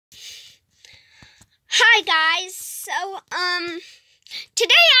Hi guys, so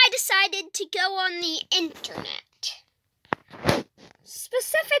today I decided to go on the internet,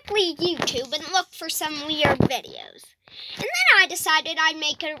 specifically YouTube, and look for some weird videos. And then I decided I'd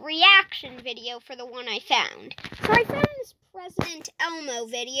make a reaction video for the one I found. So I found this President Elmo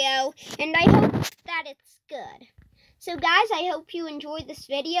video, and I hope that it's good. So guys, I hope you enjoyed this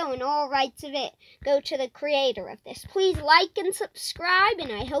video, and all rights of it go to the creator of this. Please like and subscribe,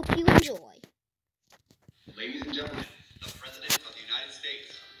 and I hope you enjoy. Ladies and gentlemen, the President of the United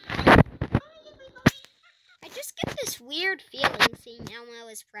States. I just get this weird feeling seeing Elmo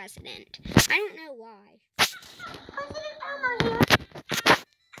as president. I don't know why. President Elmo here.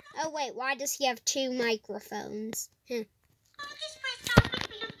 Oh wait, why does he have two microphones? This press conference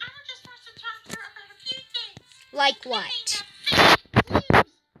because Elmo just wants to talk to you about a few things. Like what?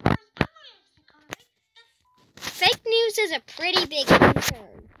 Fake news is a pretty big concern.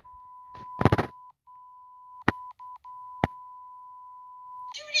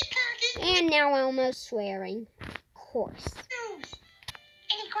 And now Elmo's swearing. Of course.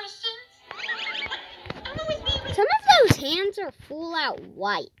 Any questions? Some of those hands are full out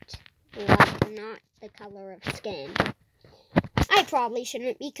white. Like, not the color of skin. I probably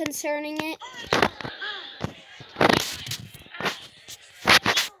shouldn't be concerning it.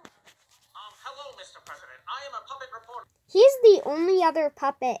 Hello, Mr. President. I am a puppet reporter. He's the only other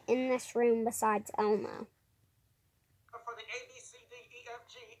puppet in this room besides Elmo. For the A, B, C, D, E, F,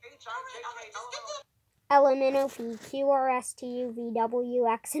 G, H, I, J, K, L, M, N, L, M, N, O, P, Q, R, S, T, U, V, W,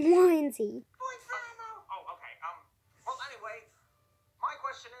 X, and Y, and Z. Oh, okay. Well, anyway, my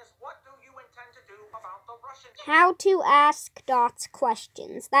question is, what do you intend to do about the Russian... How to ask Dots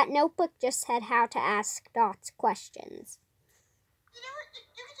questions. That notebook just said how to ask Dots questions. You know what? You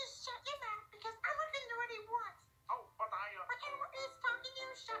can just shut your mouth because Elmo can do what he wants. Oh, but I... When Elmo is talking to you,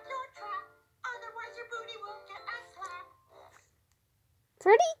 shut your trap. Otherwise, your booty will get a slap.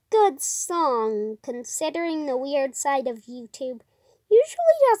 Pretty good song, considering the weird side of YouTube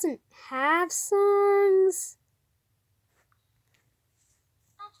usually doesn't have songs.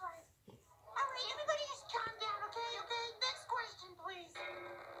 That's right. All right, everybody just calm down, okay? Okay, next question, please.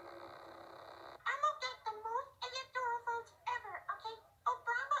 Elmo got the most electoral votes ever, okay?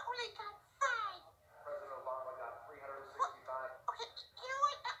 Obama only got 5. President Obama got 365. Okay, you know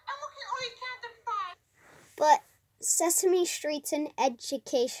what? Elmo can only count to 5. But Sesame Street's an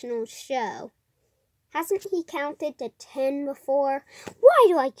educational show. Hasn't he counted to 10 before? Why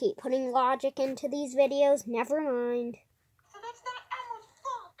do I keep putting logic into these videos? Never mind. So that's not Elmo's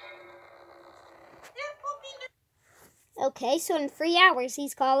fault. You're pooping. Okay, so in 3 hours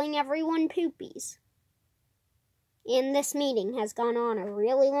he's calling everyone poopies. And this meeting has gone on a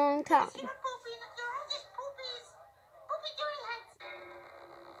really long time. You're pooping. They're all just poopies. Poopy dirty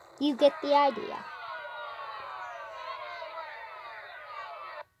heads. You get the idea.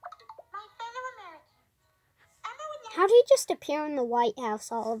 My fellow Americans, Elmo would like How did he just appear in the White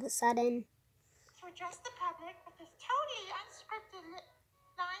House all of a sudden? to address the public with this totally unscripted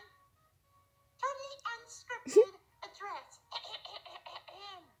line. Totally unscripted address.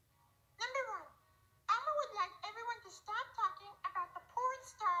 Number 1, Elmo would like everyone to stop talking about the porn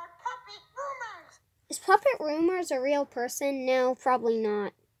star puppet rumors. Is Puppet Rumors a real person? No, probably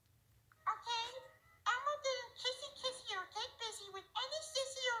not. Okay? Elmo didn't kissy or get busy with any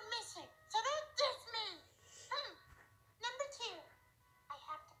sissy or missing. So don't diss me. Number 2, I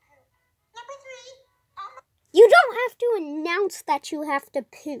have to poop. Number 3, Elmo's You don't have to announce that you have to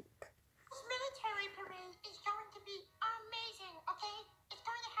poop. military parade is going to be amazing, okay? It's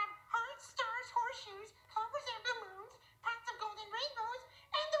going to have hearts, stars, horseshoes, clovers and balloons, pots of golden rainbows,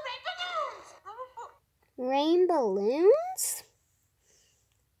 and the red balloons. Number 4, Rain balloons?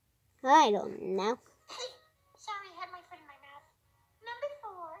 I don't know. sorry, I had my foot in my mouth. Number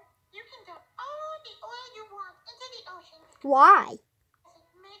 4, you can dump all the oil you want into the ocean Why? because it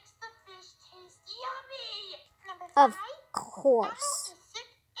makes the fish taste yummy. Number 5, Of Elmo course. is sick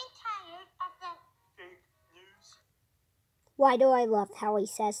and tired of the Fake news. Why do I love how he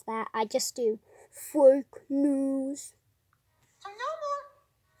says that? I just do fake news. so no more.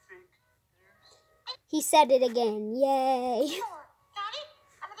 Fake news. He said it again. Yay. Sure, got it?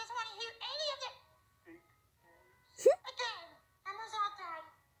 Elmo doesn't want to hear any of that. Fake news. Again, Elmo's all done.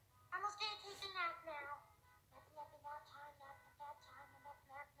 Elmo's gonna take a nap now.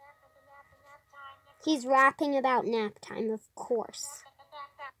 Nap time. He's rapping about nap time, of course.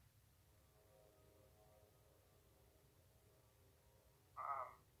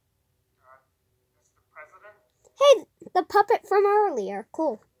 Mr. President? Hey, the puppet from earlier.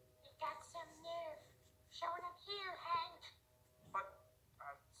 Cool. You got some nerve. Showing up here, Hank. But,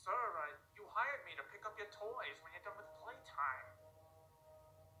 sir, you hired me to pick up noise when you're done with playtime.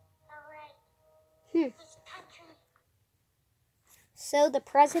 Alright. Hmm. This country. So the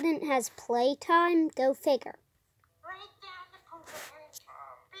president has playtime? Go figure. Right down the pooper.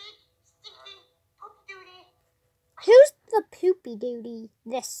 Big, stinking poop duty. Who's the poopy duty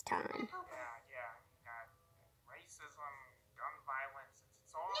this time? Yeah. Racism, gun violence,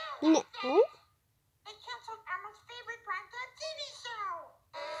 it's all... No. They canceled Elmo's favorite primetime TV show.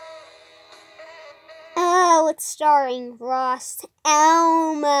 Oh, it's starring Ross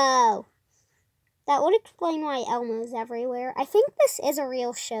Elmo. That would explain why Elmo's everywhere. I think this is a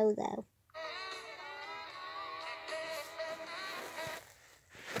real show, though.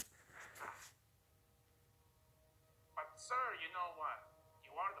 But, sir, you know what?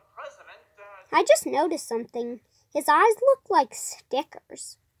 You are the president. I just noticed something. His eyes look like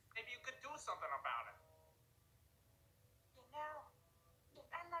stickers. Maybe you could do something about it. You know, if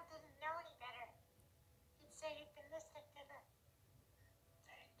Elmo didn't know any better, he'd say he'd been listening to the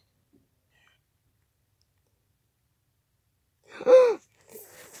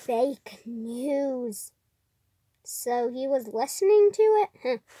Fake news. So he was listening to it?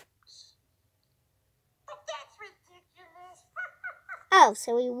 Huh. But that's ridiculous. Oh,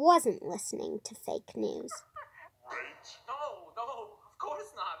 so he wasn't listening to fake news. Right? No, of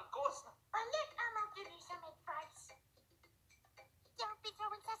course not. Well, let Elmo give you some advice. Don't be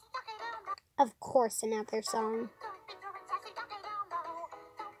throwing sassy duck at Elmo. Of course, another song. Don't be throwing sassy duck at Elmo.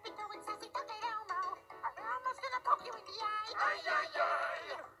 Don't be throwing sassy duck at Elmo. Or Elmo's gonna poke you in the eye. Ay, ay,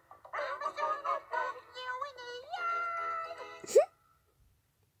 ay. Elmo's gonna poke you in the eye.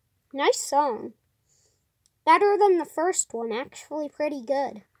 Nice song. Better than the first one, actually pretty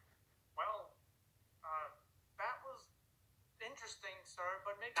good. Well, that was interesting, sir,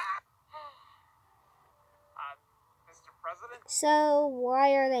 but maybe... Mr. President? So,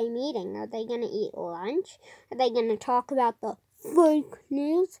 why are they meeting? Are they going to eat lunch? Are they going to talk about the fake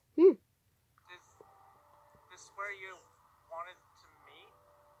news? Is this where you wanted to meet?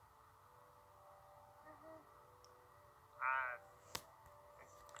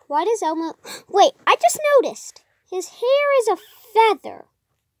 Why does Elmo... Wait, I just noticed. His hair is a feather.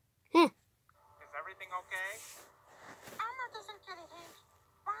 Is everything okay? Elmo doesn't get a hint.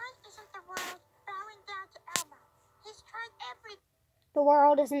 Why isn't the world bowing down to Elmo? He's tried everything. The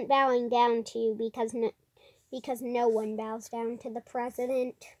world isn't bowing down to you because no one bows down to the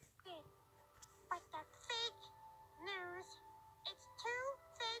president. But the fake news, it's too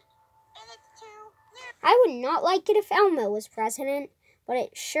fake and it's too new. I would not like it if Elmo was president, but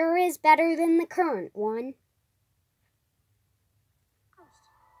it sure is better than the current one.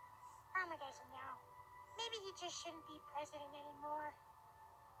 Elmo doesn't know. Maybe he just shouldn't be president anymore.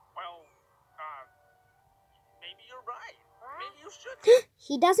 Well, maybe you're right. Maybe you should.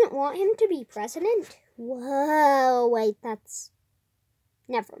 He doesn't want him to be president? Whoa, wait, that's...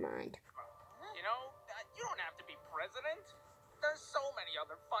 Never mind. You know, you don't have to be president. There's so many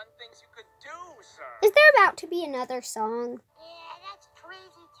other fun things you could do, sir. Is there about to be another song? Yeah, that's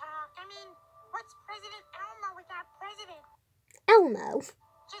crazy talk. I mean, what's President Elmo without president? Elmo.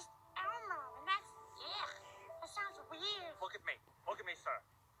 Just Elmo, and that's, that sounds weird. Look at me, sir.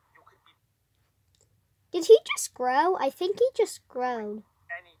 You could be Did he just grow? I think he just growed.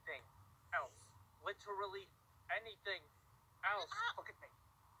 anything else. Literally anything else. Look at me.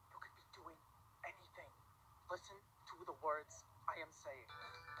 You could be doing anything. Listen to the words I am saying.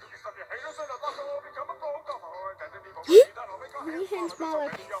 My hand's smaller.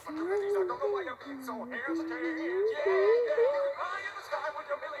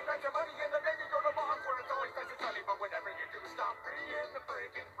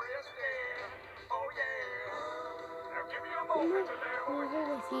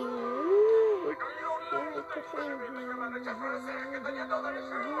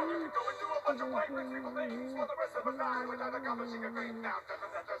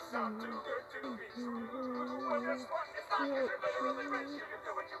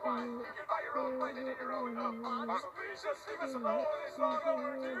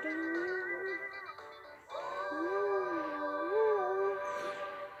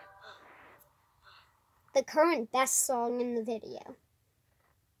 The current best song in the video.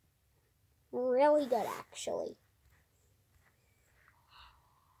 Really good, actually.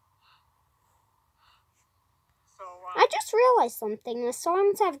 So, I just realized something. The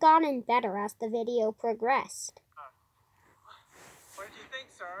songs have gotten better as the video progressed. what did you think,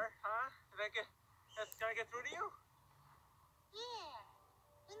 sir? Huh? Did I get through to you? Yeah.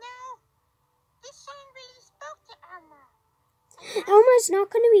 You know, this song really spoke to Elmo. Elmo's not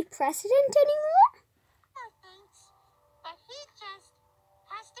going to be president anymore? No thanks. But he just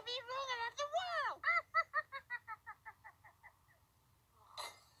has to be ruler of the world.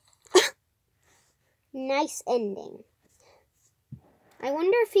 nice ending. I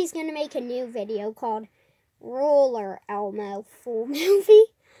wonder if he's going to make a new video called Roller Elmo Full Movie.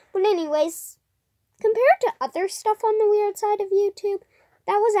 But anyways, compared to other stuff on the weird side of YouTube,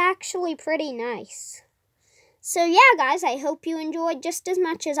 that was actually pretty nice. So yeah, guys, I hope you enjoyed just as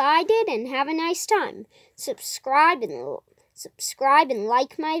much as I did, and have a nice time. Subscribe and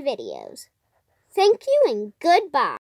like my videos. Thank you and goodbye.